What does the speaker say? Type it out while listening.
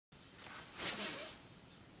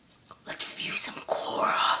some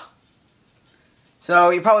Korra.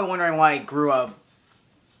 So you're probably wondering why I grew up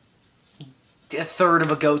a third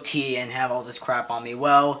of a goatee and have all this crap on me.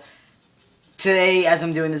 Well, today, as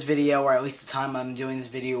I'm doing this video, or at least the time I'm doing this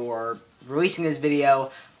video or releasing this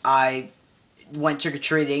video, I went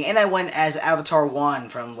trick-or-treating, and I went as Avatar 1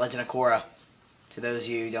 from Legend of Korra. To those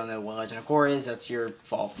of you who don't know what Legend of Korra is, that's your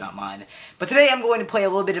fault, not mine. But today I'm going to play a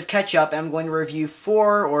little bit of catch-up, and I'm going to review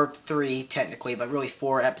 4, or 3 technically, but really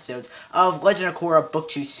 4 episodes of Legend of Korra Book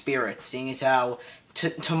 2 Spirits, seeing as how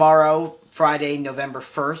tomorrow, Friday, November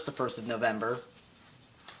 1st, the 1st of November,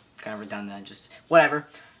 kind of redundant, just whatever.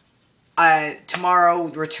 Tomorrow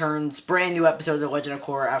returns brand new episodes of Legend of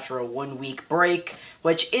Korra after a 1-week break,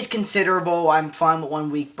 which is considerable. I'm fine with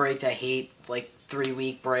 1-week breaks. I hate, like,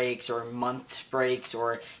 3-week breaks, or month breaks,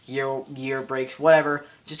 or year breaks, whatever.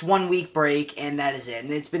 Just 1-week break, and that is it.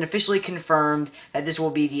 And it's been officially confirmed that this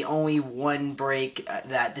will be the only one break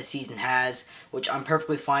that the season has, which I'm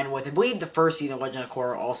perfectly fine with. I believe the first season of Legend of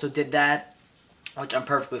Korra also did that, which I'm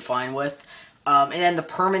perfectly fine with. And then the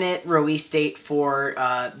permanent release date for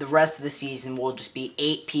the rest of the season will just be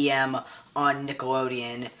 8 p.m. on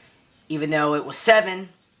Nickelodeon, even though it was 7,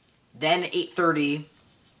 then 8:30,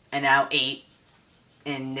 and now 8.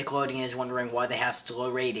 And Nickelodeon is wondering why they have such low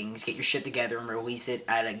ratings. Get your shit together and release it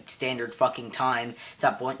at a standard fucking time.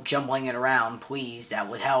 Stop jumbling it around, please. That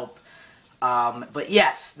would help. But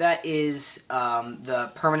yes, that is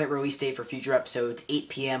the permanent release date for future episodes, 8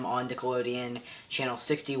 p.m. on Nickelodeon, channel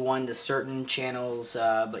 61 to certain channels,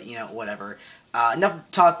 but you know, whatever. Enough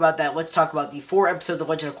to talk about that. Let's talk about the 4 episodes of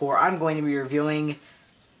Legend of Korra. I'm going to be reviewing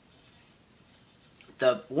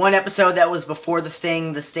the 1 episode that was before The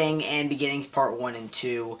Sting, and Beginnings Part 1 and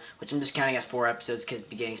 2, which I'm just counting as 4 episodes because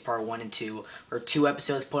Beginnings Part 1 and 2 are 2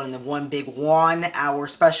 episodes put in the one big 1-hour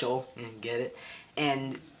special. Get it?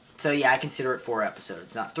 And so yeah, I consider it 4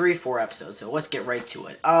 episodes, not 3, 4 episodes. So let's get right to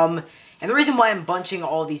it. And the reason why I'm bunching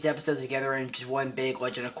all these episodes together in just one big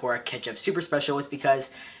Legend of Korra catch-up super special is because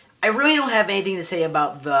I really don't have anything to say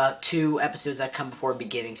about the 2 episodes that come before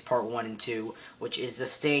Beginnings Part 1 and 2, which is The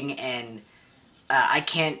Sting and I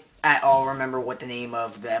can't at all remember what the name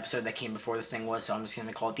of the episode that came before The Sting was, so I'm just going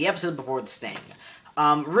to call it the episode before The Sting.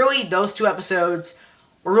 Really, those 2 episodes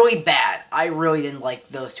were really bad. I really didn't like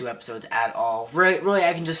those 2 episodes at all. Really,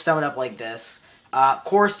 I can just sum it up like this.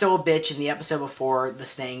 Korra's still a bitch in the episode before The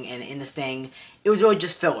Sting, and in The Sting, it was really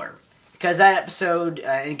just filler. Because that episode,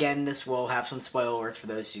 and again, this will have some spoiler alerts for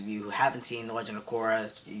those of you who haven't seen The Legend of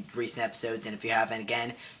Korra recent episodes, and if you haven't,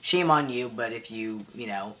 again, shame on you, but if you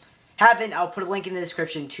know, haven't, I'll put a link in the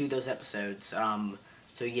description to those episodes.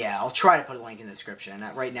 So yeah, I'll try to put a link in the description.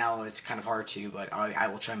 Right now, it's kind of hard to, but I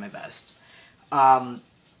will try my best.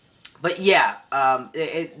 But yeah,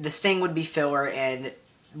 The Sting would be filler, and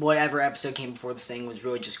whatever episode came before The Sting was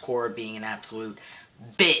really just Korra being an absolute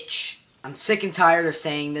bitch. I'm sick and tired of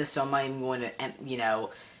saying this, so I'm not even going to, you know,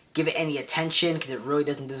 give it any attention, because it really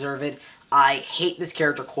doesn't deserve it. I hate this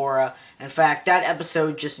character, Korra. In fact, that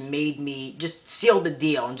episode just sealed the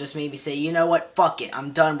deal, and just made me say, you know what, fuck it,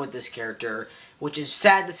 I'm done with this character. Which is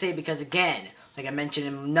sad to say, because again, like I mentioned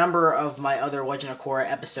in a number of my other Legend of Korra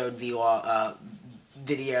episode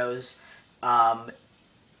videos,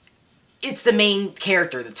 it's the main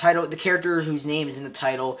character, the character whose name is in the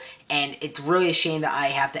title, and it's really a shame that I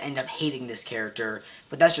have to end up hating this character,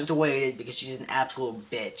 but that's just the way it is, because she's an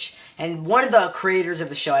absolute bitch. And one of the creators of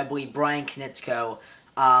the show, I believe, Brian Knitsko,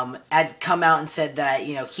 had come out and said that,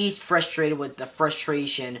 you know, he's frustrated with the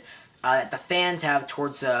frustration that the fans have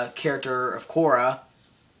towards the character of Korra.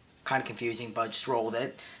 Kind of confusing, but just roll with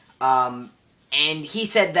it. And he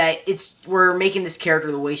said that we're making this character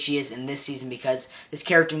the way she is in this season because this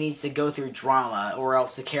character needs to go through drama, or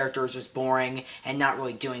else the character is just boring and not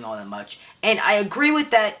really doing all that much. And I agree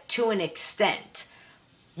with that to an extent.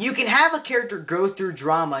 You can have a character go through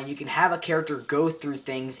drama, and you can have a character go through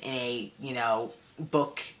things in a, you know,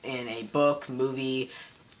 book, movie,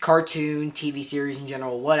 cartoon, TV series in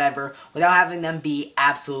general, whatever, without having them be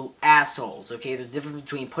absolute assholes, okay? There's a difference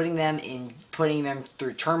between putting them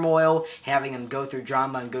through turmoil, and having them go through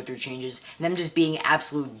drama and go through changes, and them just being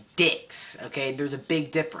absolute dicks, okay? There's a big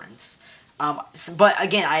difference. But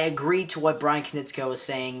again, I agree to what Brian Knitsko is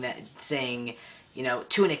saying, you know,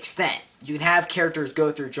 to an extent. You can have characters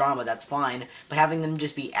go through drama, that's fine, but having them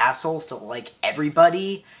just be assholes to, like,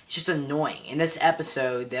 everybody, it's just annoying. In this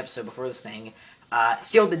episode, the episode before this thing,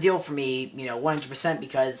 sealed the deal for me, you know, 100%,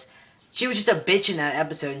 because she was just a bitch in that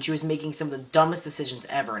episode, and she was making some of the dumbest decisions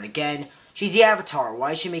ever. And again, she's the Avatar.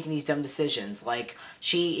 Why is she making these dumb decisions? Like,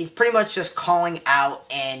 she is pretty much just calling out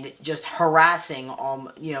and just harassing,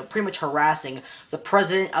 you know, pretty much harassing the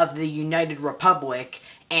President of the United Republic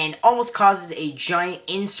and almost causes a giant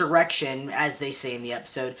insurrection, as they say in the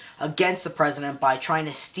episode, against the president by trying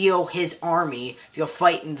to steal his army to go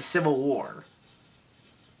fight in the Civil War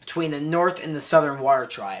between the North and the Southern Water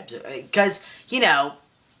Tribes. Because,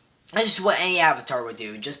 that's just what any Avatar would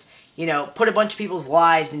do. Just, put a bunch of people's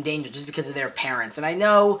lives in danger just because of their parents. And I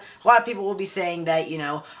know a lot of people will be saying that,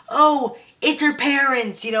 oh, it's her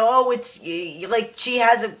parents, it's, like, she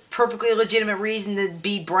has a perfectly legitimate reason to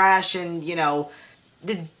be brash and,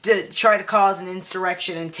 to try to cause an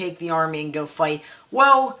insurrection and take the army and go fight.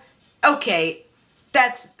 Well, okay,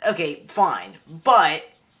 fine. But,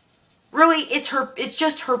 really, it's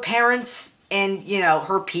just her parents and,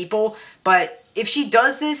 her people. But if she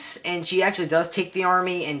does this, and she actually does take the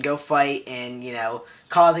army and go fight and,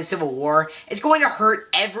 cause a civil war, it's going to hurt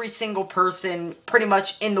every single person pretty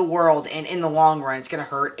much in the world, and in the long run, it's going to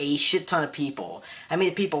hurt a shit ton of people. I mean,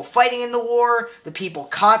 the people fighting in the war, the people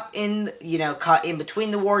caught in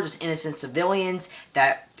between the war, just innocent civilians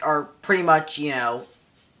that are pretty much,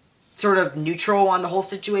 sort of neutral on the whole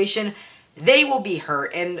situation, they will be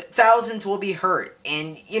hurt, and thousands will be hurt,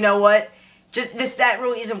 and you know what? That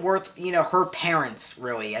really isn't worth, her parents,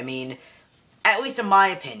 really. I mean, at least in my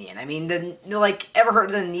opinion. I mean, ever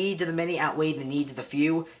heard of the needs of the many outweigh the needs of the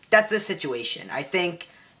few? That's this situation. I think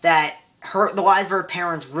that the lives of her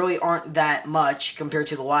parents really aren't that much compared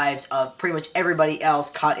to the lives of pretty much everybody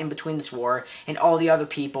else caught in between this war and all the other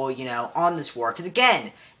people, on this war. Because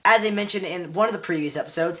again, as I mentioned in one of the previous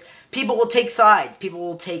episodes, people will take sides. People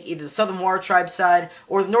will take either the Southern Water Tribe side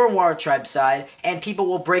or the Northern Water Tribe side, and people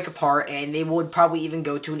will break apart, and they would probably even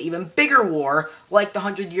go to an even bigger war, like the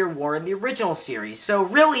 100-Year War in the original series. So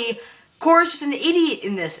really, Korra's just an idiot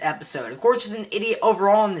in this episode. Korra's just an idiot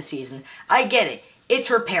overall in this season. I get it. It's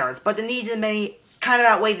her parents, but the needs of the many kind of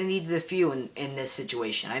outweigh the needs of the few in this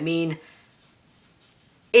situation. I mean,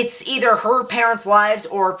 it's either her parents' lives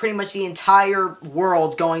or pretty much the entire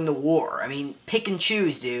world going to war. I mean, pick and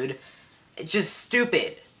choose, dude. It's just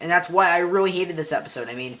stupid. And that's why I really hated this episode.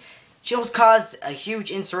 I mean, she almost caused a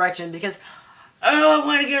huge insurrection because, oh, I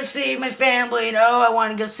want to go save my family, and oh, I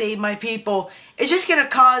want to go save my people. It's just going to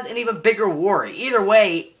cause an even bigger war. Either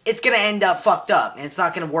way, it's going to end up fucked up, and it's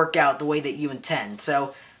not going to work out the way that you intend.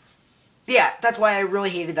 So, yeah, that's why I really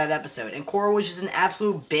hated that episode. And Korra was just an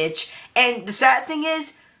absolute bitch. And the sad thing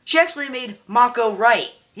is, she actually made Mako right.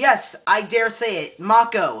 Yes, I dare say it.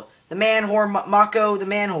 Mako, the man whore, Mako, the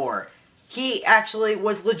man whore. He actually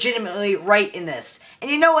was legitimately right in this. And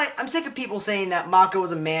you know what? I'm sick of people saying that Mako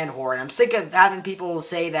was a man whore. And I'm sick of having people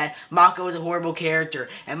say that Mako is a horrible character.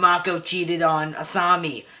 And Mako cheated on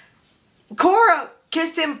Asami. Korra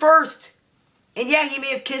kissed him first. And yeah, he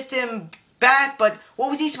may have kissed him back, but what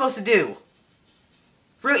was he supposed to do?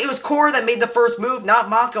 Really, it was Korra that made the first move, not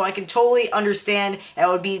Mako. I can totally understand, and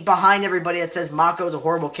I would be behind everybody that says Mako is a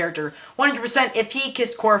horrible character 100% if he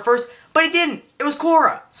kissed Korra first, but he didn't. It was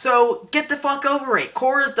Korra. So, get the fuck over it.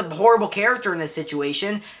 Korra is the horrible character in this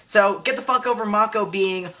situation, so get the fuck over Mako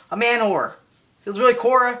being a man whore. If it was really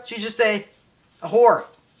Korra, she's just a whore.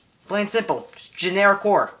 Plain simple. Just generic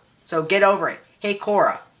whore. So, get over it. Hate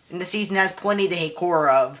Korra. And the season has plenty to hate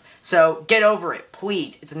Korra of, so get over it,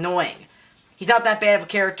 please. It's annoying. He's not that bad of a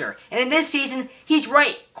character. And in this season, he's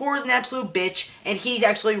right. Korra's an absolute bitch, and he's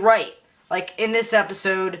actually right. Like, in this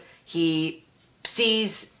episode, he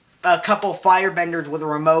sees a couple firebenders with a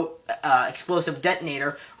remote explosive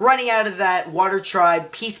detonator running out of that Water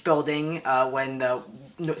Tribe peace building when the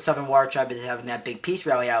Southern Water Tribe is having that big peace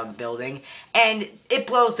rally out of the building. And it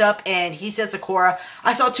blows up, and he says to Korra,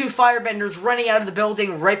 I saw two firebenders running out of the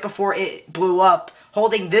building right before it blew up,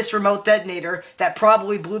 holding this remote detonator that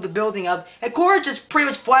probably blew the building up. And Korra just pretty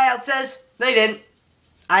much flat out says, they didn't.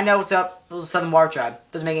 I know what's up. It was the Southern Water Tribe.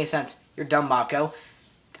 Doesn't make any sense. You're dumb, Mako.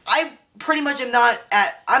 I pretty much I'm not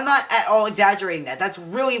at all exaggerating that. That's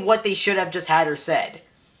really what they should have just had her said.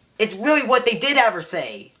 It's really what they did have her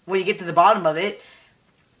say when you get to the bottom of it.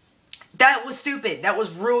 That was stupid. That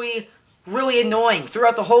was really, really annoying.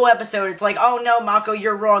 Throughout the whole episode, it's like, oh no, Mako,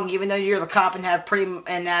 you're wrong. Even though you're the cop and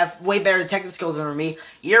have way better detective skills than me,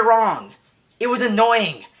 you're wrong. It was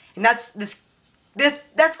annoying, and that's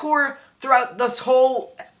Korra throughout this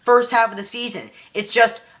whole first half of the season. It's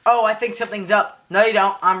just, oh, I think something's up. No, you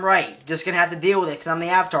don't. I'm right. Just gonna have to deal with it because I'm the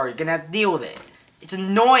Avatar. You're gonna have to deal with it. It's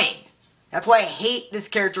annoying. That's why I hate this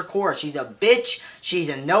character, Korra. She's a bitch. She's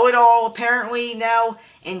a know-it-all, apparently, now.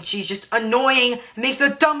 And she's just annoying. Makes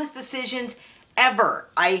the dumbest decisions ever.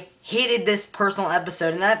 I hated this personal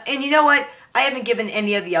episode. And you know what? I haven't given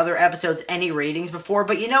any of the other episodes any ratings before.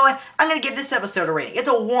 But you know what? I'm going to give this episode a rating. It's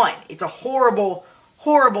a 1. It's a horrible,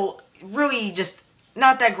 horrible, really just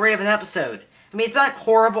not that great of an episode. I mean, it's not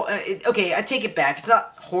horrible. Okay, I take it back. It's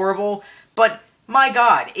not horrible, but my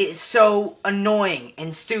God, it is so annoying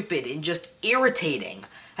and stupid and just irritating.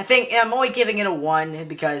 I think I'm only giving it a 1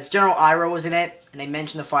 because General Iroh was in it, and they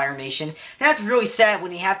mentioned the Fire Nation. And that's really sad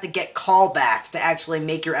when you have to get callbacks to actually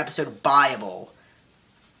make your episode viable.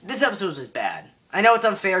 This episode was just bad. I know it's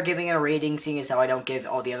unfair giving it a rating, seeing as how I don't give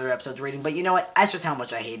all the other episodes a rating, but you know what? That's just how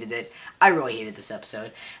much I hated it. I really hated this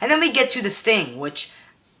episode. And then we get to the Sting, which,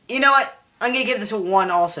 you know what? I'm going to give this a 1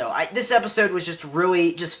 also. This episode was just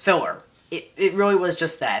really just filler. It really was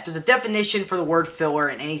just that. If there's a definition for the word filler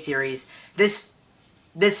in any series, this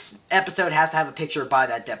episode has to have a picture by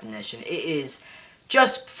that definition. It is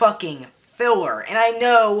just fucking filler. And I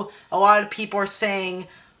know a lot of people are saying,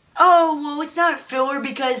 oh, well, it's not filler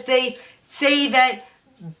because they say that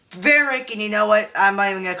Varrick, and you know what, I'm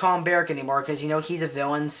not even going to call him Varrick anymore because, you know, he's a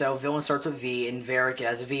villain, so villain starts with V, and Varrick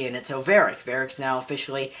has a V in it, so Varrick's now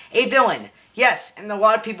officially a villain. Yes, and a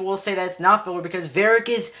lot of people will say that it's not filler because Varrick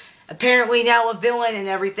is apparently now a villain and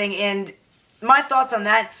everything, and my thoughts on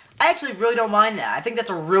that, I actually really don't mind that. I think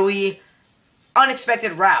that's a really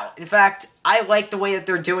unexpected route. In fact, I like the way that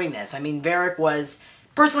they're doing this. I mean, Varrick was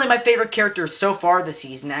personally my favorite character so far this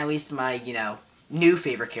season, at least my, you know, new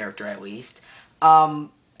favorite character at least. And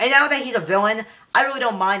now that he's a villain, I really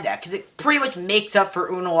don't mind that, because it pretty much makes up for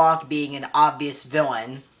Unalaq being an obvious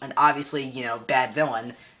villain, an obviously, you know, bad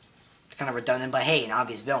villain. It's kind of redundant, but hey, an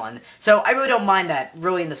obvious villain. So I really don't mind that,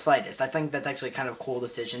 really in the slightest. I think that's actually kind of a cool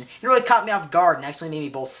decision. It really caught me off guard, and actually made me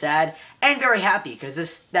both sad and very happy,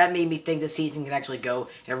 because that made me think this season can actually go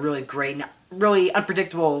in a really great, and really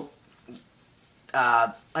unpredictable,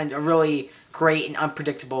 and a really great and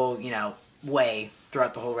unpredictable, you know, way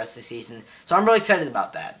throughout the whole rest of the season. So I'm really excited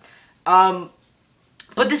about that.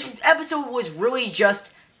 But this episode was really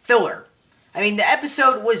just filler. I mean, the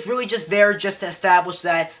episode was really just there just to establish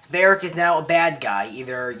that Varrick is now a bad guy.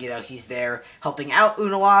 Either, you know, he's there helping out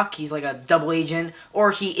Unalaq, he's like a double agent,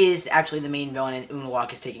 or he is actually the main villain and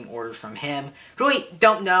Unalaq is taking orders from him. Really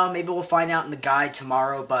don't know. Maybe we'll find out in the guide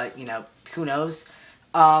tomorrow, but, you know, who knows.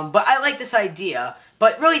 But I like this idea.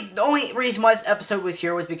 But really, the only reason why this episode was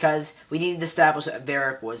here was because we needed to establish that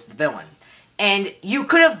Varrick was the villain. And you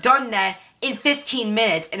could have done that in 15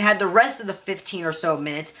 minutes and had the rest of the 15 or so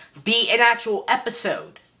minutes be an actual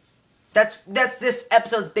episode. That's this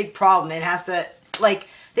episode's big problem. It has to, like,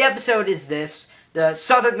 the episode is this. The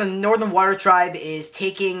Northern Water Tribe is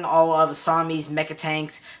taking all of Asami's mecha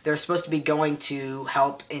tanks. They're supposed to be going to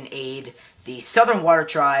help and aid the Southern Water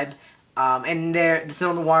Tribe. And the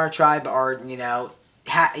Northern Water Tribe are, you know,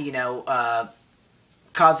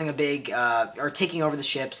 causing a big, or taking over the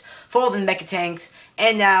ships full of the mecha tanks,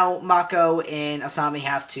 and now Mako and Asami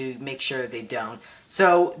have to make sure they don't.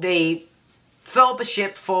 So they fill up a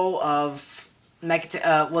ship full of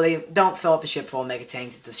well, they don't fill up a ship full of mecha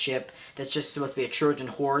tanks. It's a ship that's just supposed to be a Trojan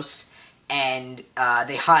horse, and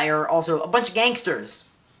they hire also a bunch of gangsters.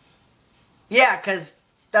 Yeah, because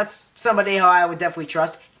that's somebody who I would definitely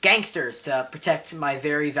trust. Gangsters to protect my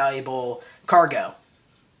very valuable cargo.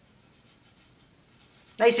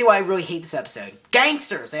 Now you see why I really hate this episode.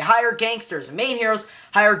 Gangsters! They hire gangsters. The main heroes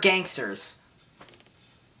hire gangsters.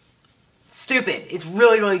 Stupid. It's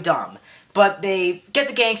really, really dumb. But they get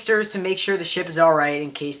the gangsters to make sure the ship is alright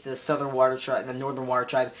in case the Northern Water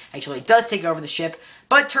Tribe actually does take over the ship.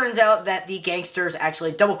 But it turns out that the gangsters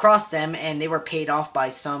actually double-crossed them, and they were paid off by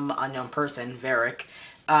some unknown person, Varrick,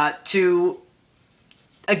 to,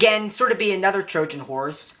 again, sort of be another Trojan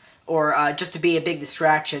horse. Or just to be a big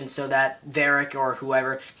distraction so that Varrick or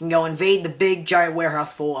whoever can go invade the big giant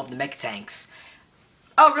warehouse full of the mecha tanks.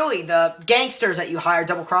 Oh, really? The gangsters that you hired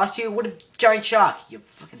double-crossed you? What a giant shock, you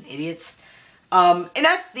fucking idiots. And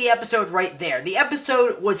that's the episode right there. The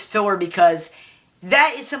episode was filler because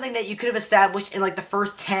that is something that you could have established in like the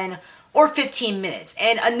first 10 or 15 minutes.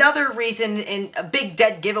 And another reason, and a big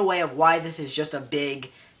dead giveaway of why this is just a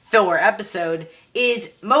big filler episode,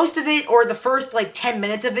 is most of it, or the first, like, 10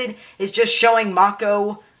 minutes of it, is just showing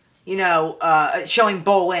Mako, you know, showing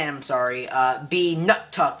Bolin, I'm sorry, be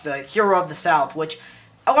Nut-Tuck, the hero of the South, which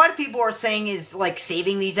a lot of people are saying is, like,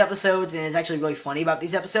 saving these episodes, and is actually really funny about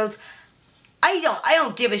these episodes. I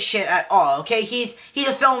don't give a shit at all, okay? He's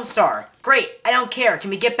a film star. Great, I don't care. Can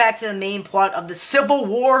we get back to the main plot of the Civil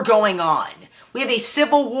War going on? We have a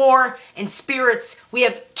civil war in Spirits. We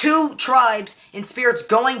have 2 tribes in Spirits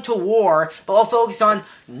going to war, but we'll focus on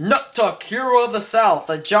Nut-Tuck, Hero of the South,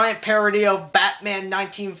 a giant parody of Batman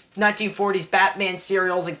 1940s Batman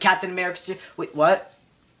serials and Captain America. Wait, what?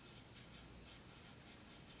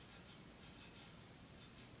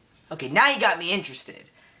 Okay, now you got me interested.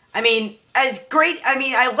 I mean, as great, I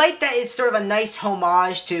mean, I like that it's sort of a nice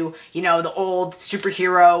homage to, you know, the old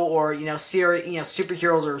superhero or, you know,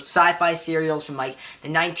 superheroes or sci-fi serials from, like, the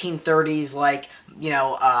 1930s, like, you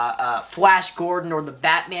know, Flash Gordon or the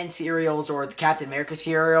Batman serials or the Captain America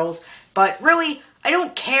serials. But really, I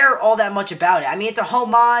don't care all that much about it. I mean, it's a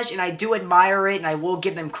homage, and I do admire it, and I will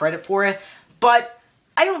give them credit for it, but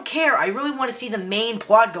I don't care. I really want to see the main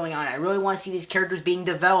plot going on. I really want to see these characters being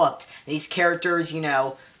developed, these characters, you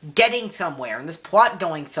know, getting somewhere, and this plot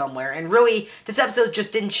going somewhere, and really, this episode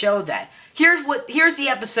just didn't show that. Here's the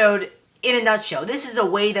episode in a nutshell. This is a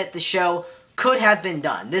way that the show could have been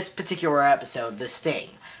done. This particular episode, The Sting.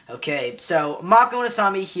 Okay, so Mako and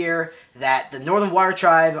Asami hear that the Northern Water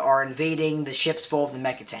Tribe are invading the ships full of the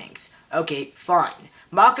mecha tanks. Okay, fine.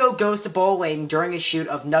 Mako goes to Bowl Lane during a shoot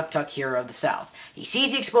of Nuktuk Hero of the South. He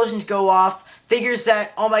sees the explosions go off, figures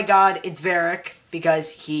that, oh my god, it's Varric,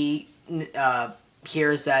 because he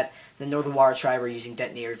hears that the Northern Water Tribe are using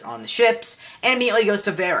detonators on the ships, and immediately goes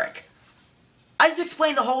to Varric. I just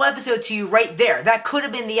explained the whole episode to you right there. That could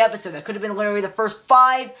have been the episode. That could have been literally the first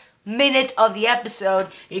 5 minutes of the episode.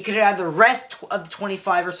 You could have had the rest of the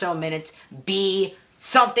 25 or so minutes be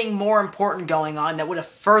something more important going on that would have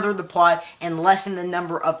furthered the plot and lessened the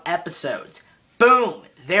number of episodes. Boom!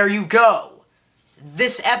 There you go.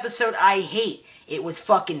 This episode I hate. It was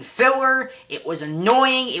fucking filler, it was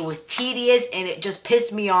annoying, it was tedious, and it just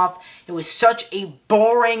pissed me off. It was such a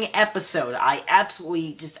boring episode. I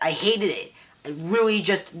absolutely I hated it. I really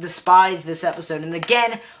just despise this episode. And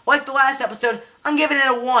again, like the last episode, I'm giving it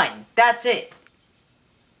a 1. That's it.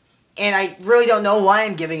 And I really don't know why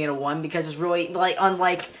I'm giving it a 1, because it's really, like,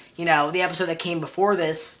 unlike, you know, the episode that came before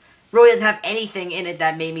this, really doesn't have anything in it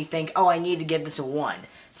that made me think, oh, I need to give this a 1.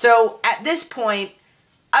 So, at this point,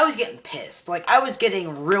 I was getting pissed. Like, I was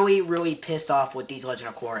getting really, really pissed off with these Legend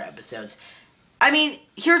of Korra episodes. I mean,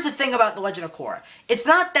 here's the thing about The Legend of Korra. It's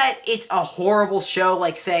not that it's a horrible show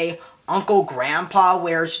like, say, Uncle Grandpa,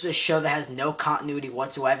 where it's just a show that has no continuity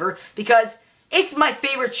whatsoever, because it's my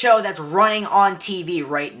favorite show that's running on TV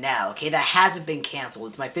right now, okay, that hasn't been canceled.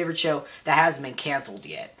 It's my favorite show that hasn't been canceled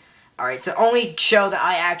yet. Alright, it's the only show that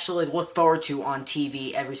I actually look forward to on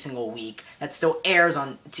TV every single week, that still airs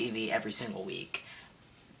on TV every single week.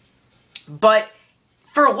 But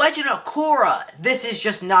for Legend of Korra, this is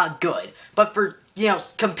just not good. But for, you know,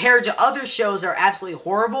 compared to other shows that are absolutely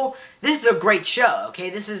horrible, this is a great show, okay?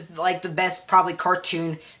 This is like the best, probably,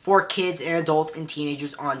 cartoon for kids and adults and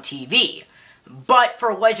teenagers on TV. But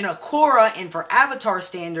for Legend of Korra and for Avatar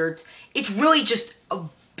standards, it's really just,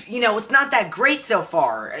 you know, it's not that great so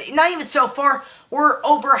far. Not even so far. We're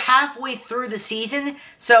over halfway through the season,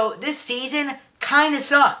 so this season kind of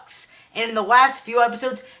sucks. And in the last few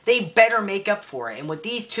episodes, they better make up for it. And with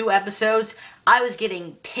these 2 episodes, I was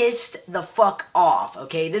getting pissed the fuck off,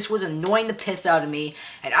 okay? This was annoying the piss out of me.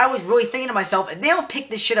 And I was really thinking to myself, if they don't pick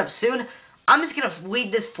this shit up soon, I'm just gonna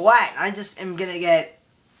leave this flat. I just am gonna get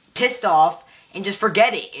pissed off and just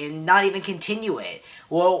forget it and not even continue it.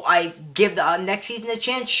 Well, I give the next season a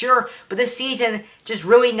chance, sure. But this season, just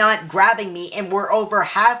really not grabbing me. And we're over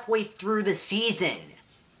halfway through the season.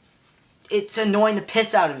 It's annoying the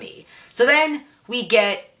piss out of me. So then we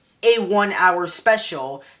get a 1-hour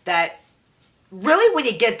special that really, when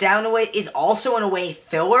you get down to it, is also in a way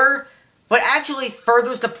filler, but actually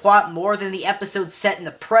furthers the plot more than the episodes set in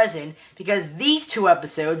the present, because these 2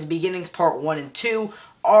 episodes, Beginnings Part 1 and 2,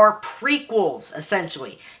 are prequels,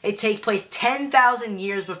 essentially. They take place 10,000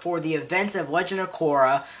 years before the events of Legend of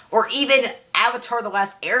Korra, or even Avatar: The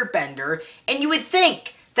Last Airbender, and you would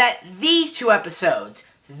think that these two episodes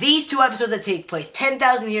that take place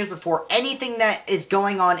 10,000 years before anything that is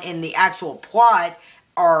going on in the actual plot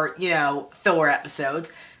are, you know, filler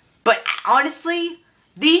episodes. But honestly,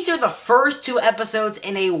 these are the first 2 episodes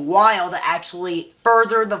in a while that actually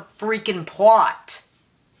further the freaking plot.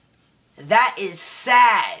 That is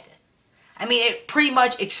sad. I mean, it pretty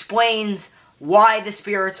much explains why the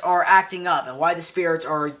spirits are acting up and why the spirits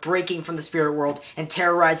are breaking from the spirit world and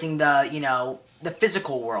terrorizing the, you know, the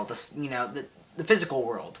physical world, the physical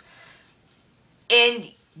world.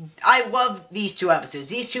 And I love these 2 episodes.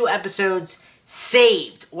 These 2 episodes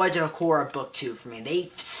saved Legend of Korra Book 2 for me. They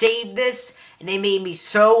saved this, and they made me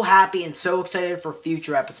so happy and so excited for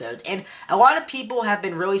future episodes. And a lot of people have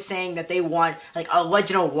been really saying that they want, like, a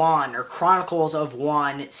Legend of Wan or Chronicles of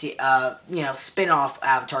Wan, spin-off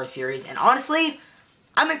Avatar series. And honestly,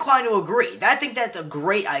 I'm inclined to agree. I think that's a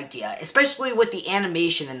great idea, especially with the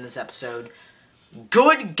animation in this episode.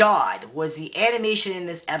 Good God, was the animation in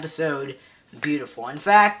this episode beautiful. In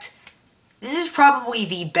fact, this is probably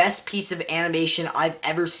the best piece of animation I've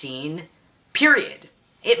ever seen, period.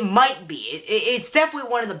 It might be. It's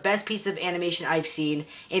definitely one of the best pieces of animation I've seen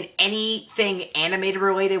in anything animated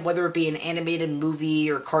related, whether it be an animated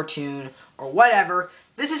movie or cartoon or whatever.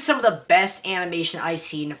 This is some of the best animation I've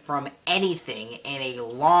seen from anything in a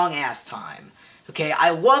long ass time. Okay,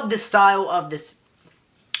 I love the style of this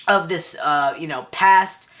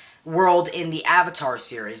past world in the Avatar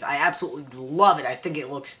series. I absolutely love it. I think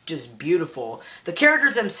it looks just beautiful. The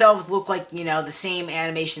characters themselves look like, the same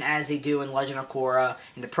animation as they do in Legend of Korra,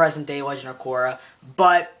 in the present day Legend of Korra,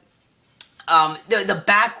 but the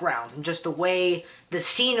backgrounds and just the way, the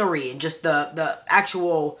scenery and just the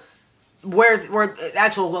actual where the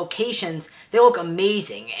actual locations, they look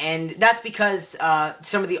amazing, and that's because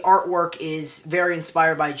some of the artwork is very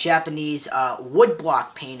inspired by Japanese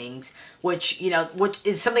woodblock paintings, which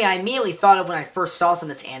is something I immediately thought of when I first saw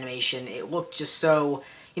some of this animation. It looked just so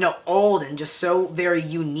old and just so very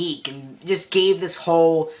unique, and just gave this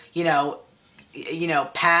whole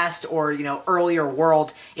past or earlier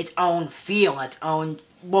world its own feel, its own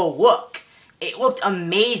look. It looked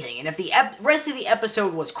amazing, and if the rest of the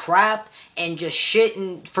episode was crap and just shit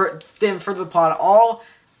and for the plot at all,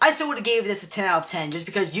 I still would have gave this a 10 out of 10, just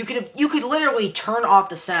because you could literally turn off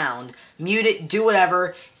the sound, mute it, do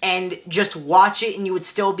whatever, and just watch it, and you would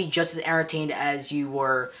still be just as entertained as you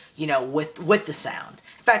were, with the sound.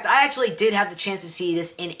 In fact, I actually did have the chance to see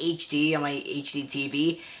this in HD on my HD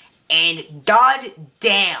TV, and god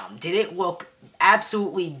damn, did it look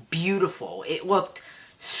absolutely beautiful. It looked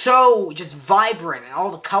so just vibrant, and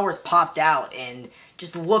all the colors popped out and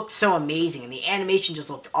just looked so amazing, and the animation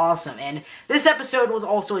just looked awesome. And this episode was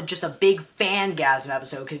also just a big fangasm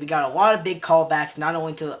episode, because we got a lot of big callbacks, not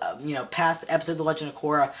only to past episodes of Legend of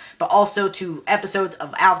Korra, but also to episodes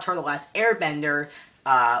of Avatar: The Last Airbender.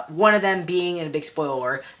 One of them being, in a big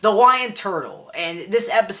spoiler, the Lion Turtle. And this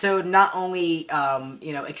episode not only,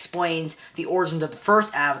 explains the origins of the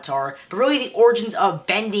first Avatar, but really the origins of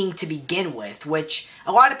bending to begin with, which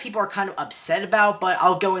a lot of people are kind of upset about, but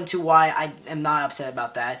I'll go into why I am not upset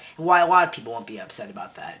about that, and why a lot of people won't be upset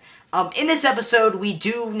about that. In this episode, we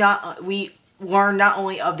learn not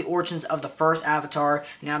only of the origins of the first Avatar,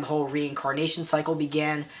 and how the whole reincarnation cycle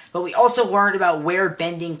began, but we also learned about where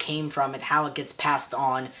bending came from and how it gets passed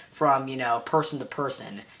on from, person to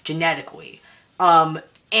person, genetically.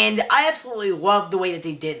 And I absolutely love the way that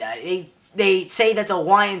they did that. They say that the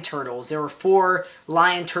Lion Turtles, there were 4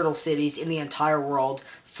 Lion Turtle cities in the entire world,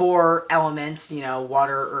 4 elements,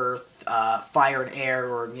 water, earth, fire, and air,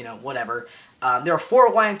 or, whatever. There were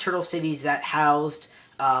 4 Lion Turtle cities that housed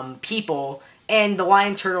people, and the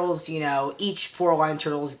Lion Turtles, each 4 Lion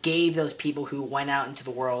Turtles gave those people who went out into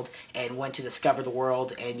the world and went to discover the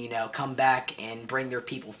world and, come back and bring their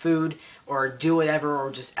people food, or do whatever, or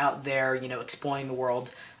just out there, exploring the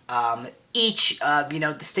world. Each,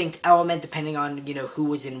 distinct element, depending on, who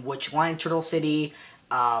was in which Lion Turtle city,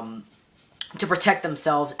 to protect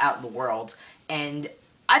themselves out in the world. And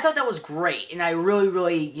I thought that was great, and I really,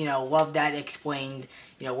 really, loved that. It explained,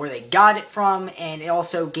 where they got it from, and it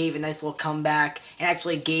also gave a nice little comeback, and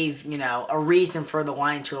actually gave, a reason for the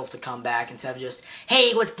Lion Turtles to come back, instead of just,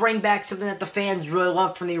 hey, let's bring back something that the fans really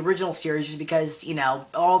loved from the original series, just because,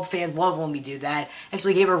 all the fans love when we do that.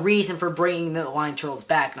 Actually gave a reason for bringing the Lion Turtles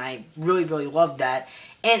back, and I really, really loved that.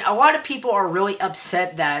 And a lot of people are really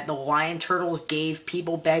upset that the Lion Turtles gave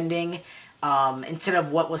people bending, instead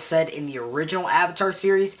of what was said in the original Avatar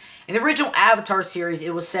series. In the original Avatar series,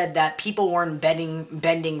 it was said that people weren't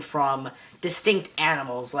bending from distinct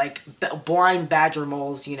animals, like blind badger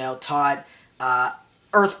moles, taught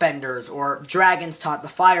earthbenders, or dragons taught the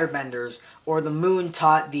firebenders, or the moon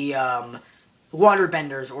taught the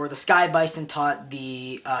waterbenders, or the sky bison taught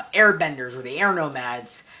the airbenders, or the air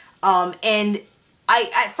nomads. And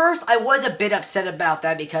at first, I was a bit upset about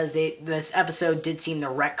that, because this episode did seem to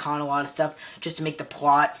retcon a lot of stuff just to make the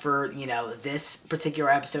plot for, this particular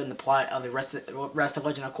episode and the plot of the rest of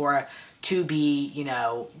Legend of Korra to be,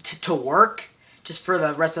 to work, just for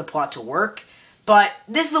the rest of the plot to work. But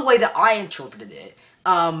this is the way that I interpreted it.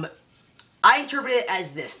 I interpret it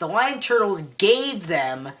as this. The Lion Turtles gave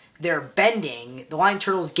them their bending. The Lion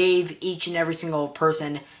Turtles gave each and every single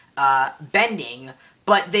person bending,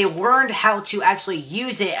 but they learned how to actually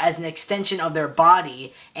use it as an extension of their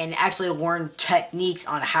body, and actually learned techniques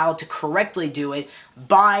on how to correctly do it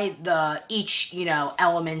by each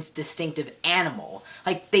element's distinctive animal.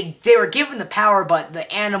 Like, they were given the power, but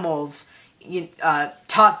the animals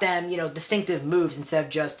taught them, distinctive moves, instead of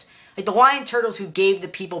just, like, the Lion Turtles who gave the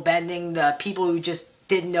people bending, the people who just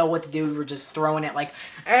didn't know what to do were just throwing it like,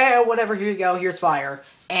 whatever, here you go, here's fire.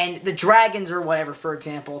 And the dragons, or whatever, for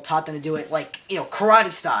example, taught them to do it like,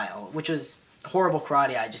 karate style, which was horrible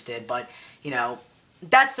karate I just did, but,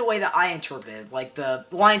 that's the way that I interpreted it. Like, the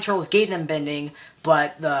lion turtles gave them bending,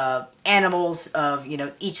 but the animals of,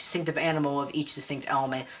 each distinctive animal of each distinct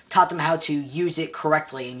element taught them how to use it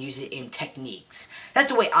correctly and use it in techniques. That's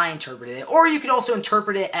the way I interpreted it. Or you could also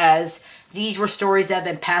interpret it as these were stories that have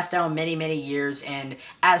been passed down many, many years, and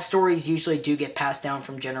as stories usually do get passed down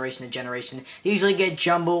from generation to generation, they usually get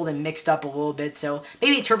jumbled and mixed up a little bit, so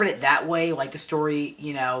maybe interpret it that way, like the story,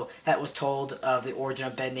 that was told of the origin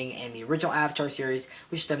of bending in the original Avatar series,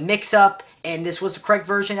 which is a mix-up, and this was the correct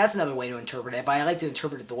version. That's another way to interpret it, but I like to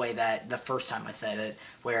interpret it the way that the first time I said it,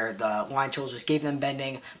 where the lion turtles just gave them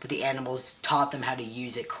bending, but the animals taught them how to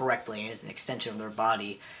use it correctly as an extension of their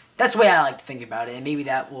body. That's the way I like to think about it, and maybe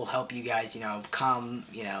that will help you guys, calm,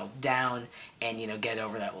 down and, get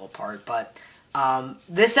over that little part. But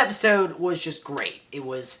this episode was just great. It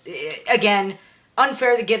was, again,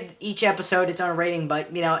 unfair to give each episode its own rating, but,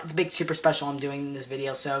 it's a big super special I'm doing in this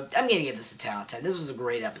video, so I'm going to give this a 10 out of 10. This was a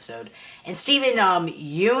great episode. And Steven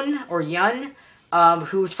Yeun,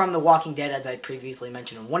 who's from The Walking Dead, as I previously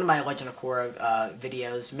mentioned in one of my Legend of Korra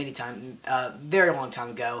videos, very long time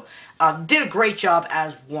ago, did a great job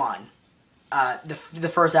as Wan, the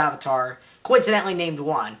first Avatar, coincidentally named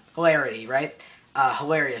Wan. Hilarious,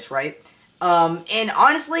 right? And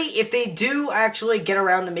honestly, if they do actually get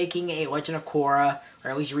around to making a Legend of Korra, or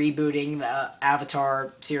at least rebooting the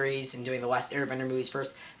Avatar series and doing the Last Airbender movies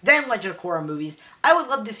first, then Legend of Korra movies, I would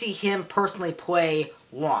love to see him personally play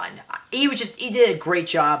Wan. He did a great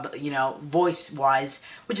job, voice-wise,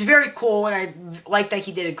 which is very cool, and I like that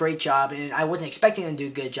he did a great job, and I wasn't expecting him to do a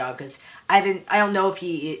good job, because I don't know if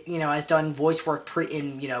he, has done voice work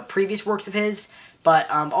in previous works of his, but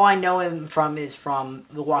all I know him from is from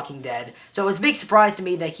The Walking Dead, so it was a big surprise to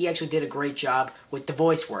me that he actually did a great job with the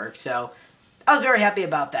voice work, so I was very happy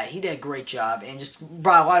about that. He did a great job, and just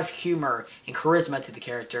brought a lot of humor and charisma to the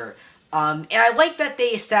character, and I like that they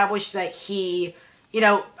established that he, a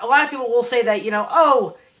lot of people will say that,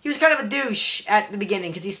 oh, he was kind of a douche at the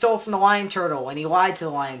beginning because he stole from the lion turtle and he lied to the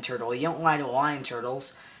lion turtle. You don't lie to lion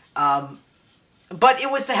turtles. But it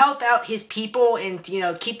was to help out his people and,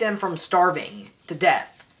 keep them from starving to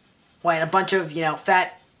death. When a bunch of,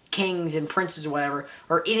 fat kings and princes or whatever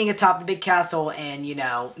are eating atop the big castle and,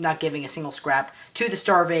 not giving a single scrap to the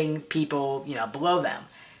starving people, below them.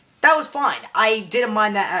 That was fine. I didn't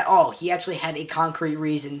mind that at all. He actually had a concrete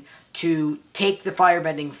reason to take the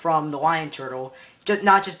firebending from the lion turtle.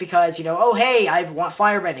 Not just because, oh, hey, I want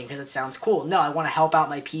firebending because it sounds cool. No, I want to help out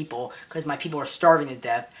my people because my people are starving to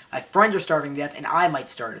death. My friends are starving to death, and I might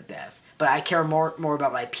starve to death. But I care more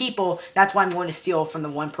about my people. That's why I'm going to steal from the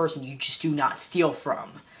one person you just do not steal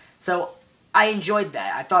from. So I enjoyed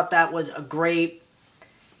that. I thought that was a great,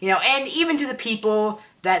 and even to the people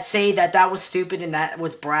that say that that was stupid and that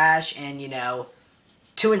was brash and,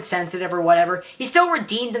 too insensitive or whatever, he still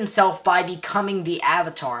redeemed himself by becoming the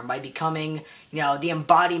Avatar and by becoming, the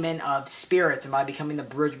embodiment of spirits and by becoming the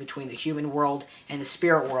bridge between the human world and the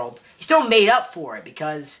spirit world. He still made up for it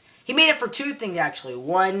because he made up for two things, actually.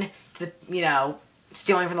 One,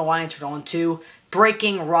 stealing from the lion turtle, and two,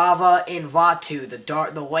 breaking Rava and Vatu,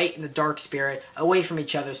 the light and the dark spirit, away from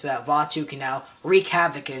each other so that Vatu can now wreak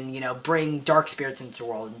havoc and, bring dark spirits into the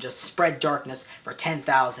world and just spread darkness for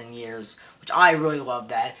 10,000 years, which I really love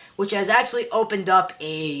that, which has actually opened up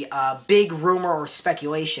a big rumor or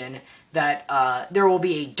speculation that there will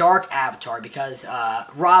be a dark Avatar because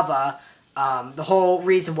Rava, the whole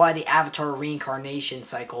reason why the Avatar reincarnation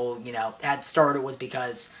cycle, had started was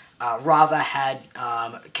because Rava had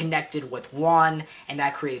connected with Wan, and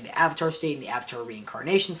that created the Avatar state and the Avatar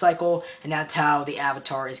reincarnation cycle, and that's how the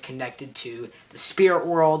Avatar is connected to the spirit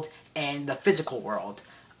world and the physical world.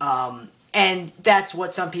 And that's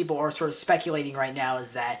what some people are sort of speculating right now,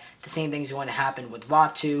 is that the same thing's going to happen with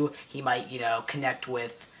Vatu. He might, connect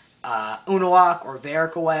with Unalaq or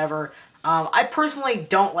Varric or whatever. I personally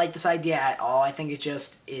don't like this idea at all. I think it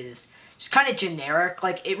just is just kind of generic.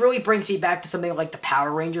 Like, it really brings me back to something like the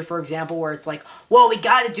Power Ranger, for example, where it's like, well, we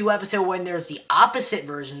got to do episode when there's the opposite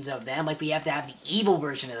versions of them. Like, we have to have the evil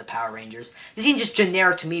version of the Power Rangers. This seems just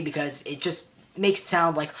generic to me because it just makes it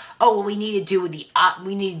sound like, oh, well, we need to do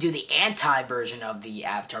the anti-version of the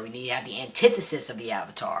Avatar. We need to have the antithesis of the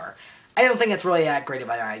Avatar. I don't think that's really that great of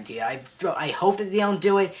an idea. I hope that they don't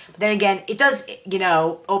do it, but then again, it does,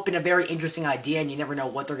 open a very interesting idea, and you never know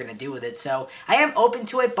what they're going to do with it, so I am open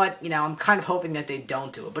to it, but, I'm kind of hoping that they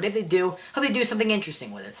don't do it, but if they do, hope they do something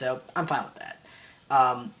interesting with it, so I'm fine with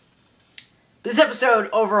that. This episode,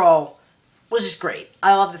 overall, was just great.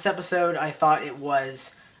 I love this episode. I thought it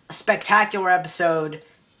was a spectacular episode,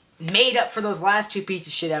 made up for those last two pieces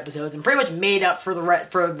of shit episodes, and pretty much made up for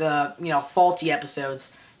the faulty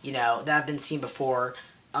episodes that have been seen before.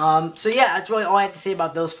 So yeah, that's really all I have to say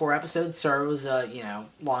about those 4 episodes. Sorry, it was a,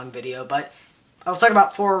 long video, but I was talking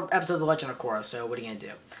about 4 episodes of The Legend of Korra, so what are you going to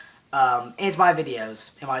do? And it's my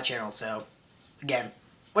videos and my channel, so, again,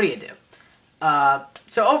 what are you going to do?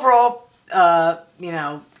 So overall,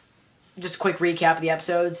 just a quick recap of the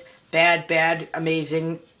episodes. Bad,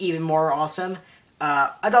 amazing, even more awesome.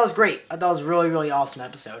 I thought it was great. I thought it was a really, really awesome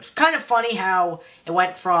episode. It's kind of funny how it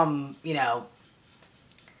went from,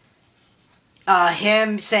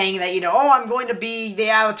 him saying that, oh, I'm going to be the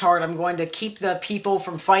Avatar, and I'm going to keep the people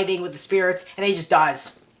from fighting with the spirits, and then he just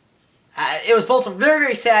dies. It was both very,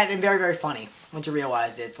 very sad and very, very funny once you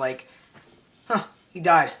realize it. It's like, huh, he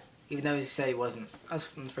died, even though he said he wasn't. That was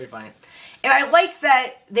pretty funny. And I like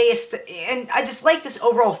that and I just like this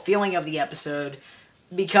overall feeling of the episode,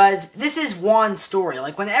 because this is one story.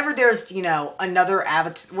 Like, whenever there's, another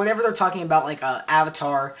Avatar, whenever they're talking about, like, a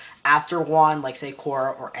Avatar after one, like, say,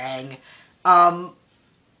 Korra or Aang, I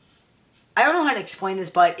don't know how to explain this,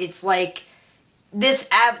 but it's like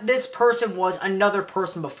this person was another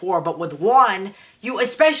person before, but with one, you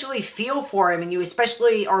especially feel for him, and you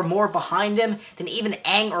especially are more behind him than even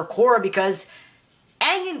Aang or Korra, because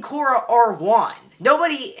Aang and Korra are one.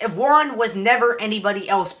 One was never anybody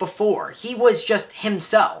else before. He was just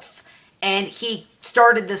himself, and he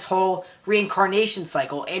started this whole reincarnation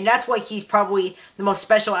cycle, and that's why he's probably the most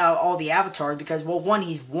special out of all the Avatars, because, well, one,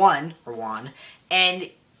 he's one, and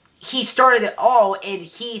he started it all, and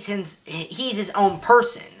he's his own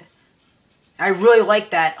person. I really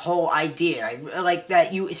like that whole idea. I like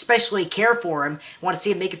that you especially care for him, want to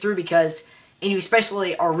see him make it through, and you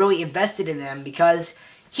especially are really invested in him, because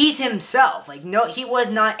he's himself. Like, no, he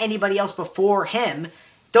was not anybody else before him.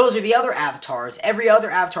 Those are the other Avatars. Every other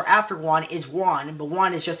Avatar after one is one, but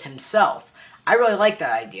one is just himself. I really liked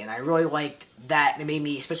that idea, and I really liked that, and it made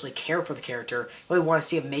me especially care for the character. I really want to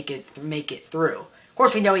see him make it through. Of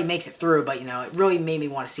course, we know he makes it through, but, it really made me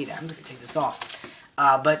want to see that. I'm just going to take this off.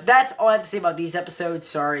 But that's all I have to say about these episodes.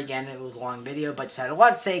 Sorry, again, it was a long video, but just had a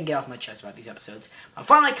lot to say and get off my chest about these episodes. I'm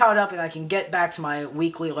finally caught up, and I can get back to my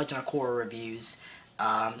weekly Legend of Korra reviews.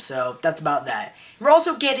 So that's about that. We're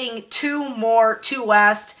also getting two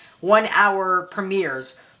last 1-hour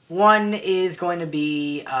premieres. One is going to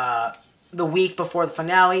be the week before the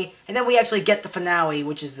finale, and then we actually get the finale,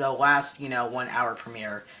 which is the last 1-hour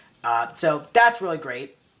premiere. So that's really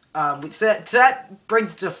great. So that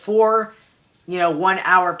brings it to 4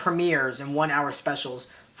 1-hour premieres and 1-hour specials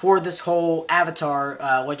for this whole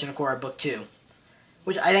Avatar Legend of Korra Book 2,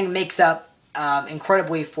 which I think makes up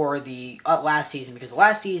incredibly for the last season, because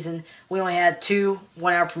last season we only had 2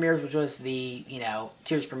 1-hour premieres, which was the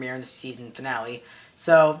series premiere and the season finale.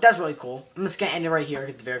 So that's really cool. I'm just gonna end it right here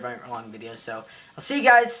because it's a very, very long video. So I'll see you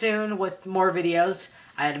guys soon with more videos.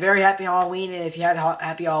 I had a very happy Halloween, and if you had a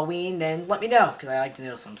happy Halloween, then let me know, because I like to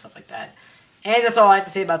know some stuff like that. And that's all I have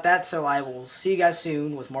to say about that, so I will see you guys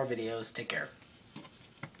soon with more videos. Take care.